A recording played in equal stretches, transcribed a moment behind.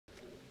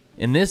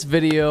In this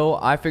video,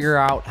 I figure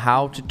out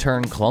how to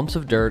turn clumps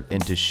of dirt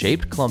into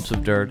shaped clumps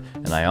of dirt,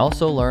 and I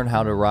also learn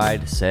how to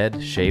ride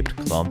said shaped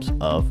clumps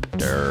of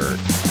dirt.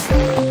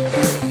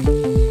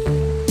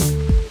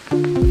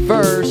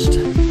 First,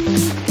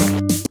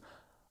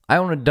 I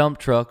own a dump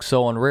truck,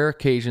 so on rare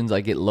occasions I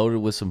get loaded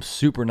with some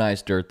super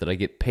nice dirt that I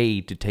get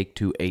paid to take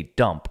to a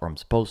dump, or I'm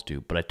supposed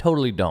to, but I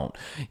totally don't.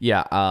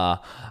 Yeah,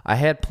 I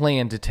had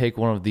planned to take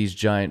one of these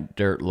giant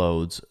dirt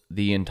loads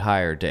the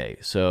entire day,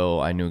 so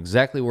I knew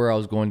exactly where I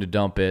was going to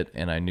dump it,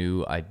 and I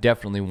knew I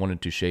definitely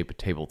wanted to shape a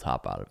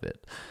tabletop out of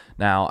it.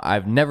 Now,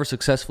 I've never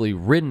successfully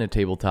ridden a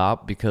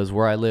tabletop because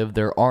where I live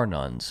there are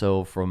none,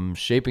 so from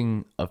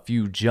shaping a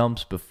few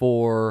jumps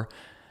before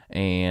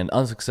and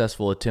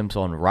unsuccessful attempts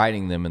on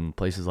riding them in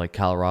places like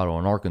Colorado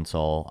and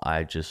Arkansas,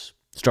 I just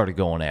started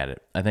going at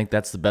it. I think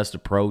that's the best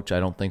approach. I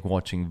don't think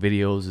watching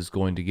videos is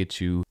going to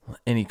get you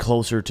any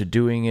closer to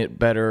doing it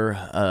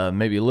better.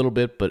 Maybe a little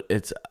bit, but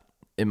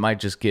it might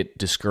just get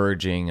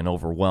discouraging and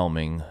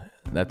overwhelming.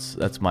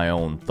 That's my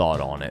own thought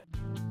on it.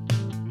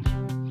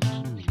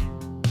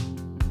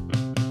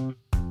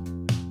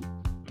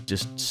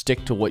 Just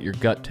stick to what your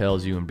gut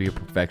tells you and be a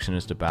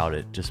perfectionist about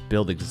it. Just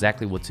build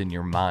exactly what's in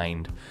your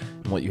mind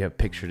and what you have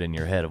pictured in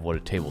your head of what a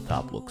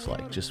tabletop looks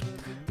like. Just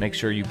make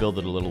sure you build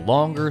it a little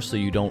longer so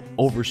you don't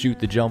overshoot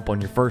the jump on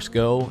your first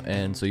go,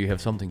 and so you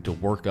have something to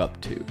work up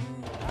to.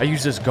 I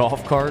used this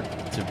golf cart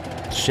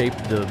to shape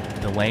the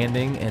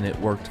landing, and it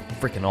worked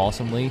freaking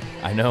awesomely.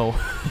 I know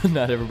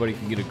not everybody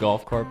can get a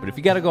golf cart, but if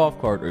you got a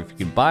golf cart or if you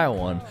can buy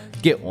one,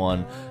 get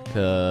one,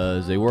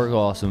 because they work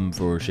awesome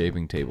for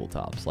shaping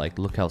tabletops. Like,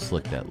 look how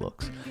slick that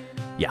looks.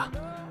 Yeah,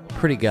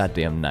 pretty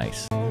goddamn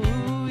nice.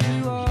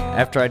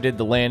 After I did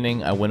the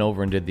landing, I went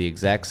over and did the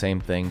exact same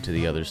thing to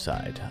the other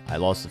side. I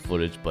lost the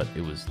footage, but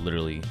it was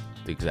literally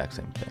the exact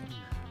same thing.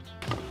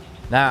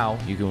 Now,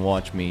 you can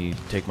watch me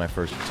take my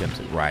first attempts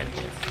at riding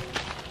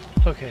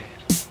it. Okay,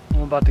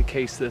 I'm about to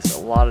case this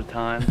a lot of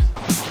times.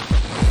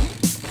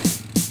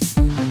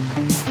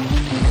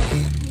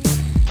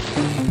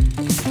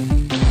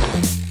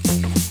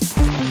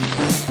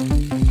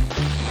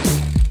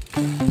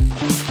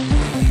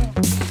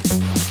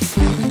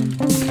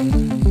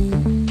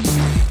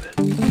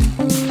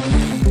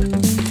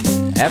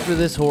 After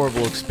this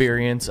horrible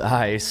experience,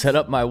 I set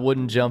up my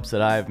wooden jumps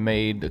that I've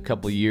made a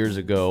couple years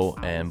ago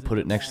and put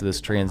it next to this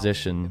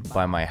transition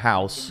by my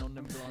house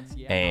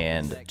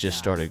and just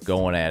started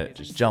going at it,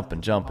 just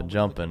jumping,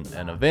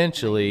 and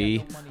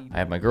eventually I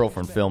had my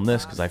girlfriend film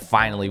this because I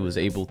finally was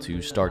able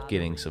to start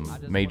getting some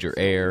major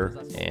air,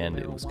 and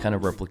it was kind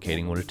of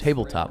replicating what a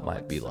tabletop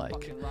might be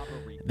like.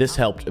 This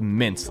helped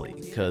immensely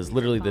because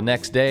literally the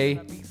next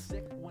day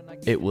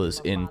it was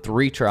in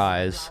 3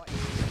 tries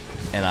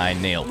and I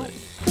nailed it.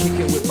 Kick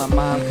it with my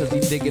mom cause he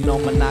digging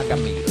on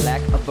monogamy.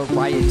 Lack of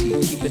variety,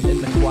 keeping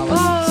inequality.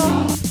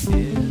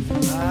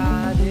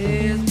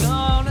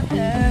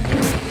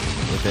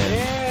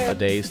 Within a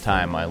day's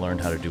time, I learned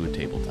how to do a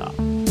tabletop.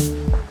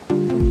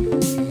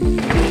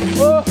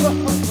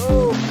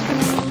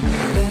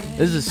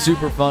 This is a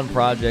super fun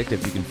project.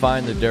 If you can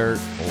find the dirt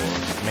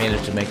or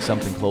manage to make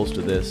something close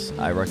to this,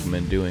 I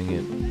recommend doing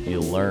it.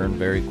 You'll learn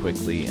very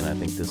quickly, and I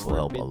think this will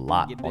help a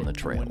lot on the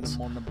trails.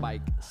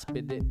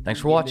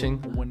 Thanks for watching.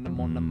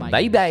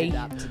 Bye-bye.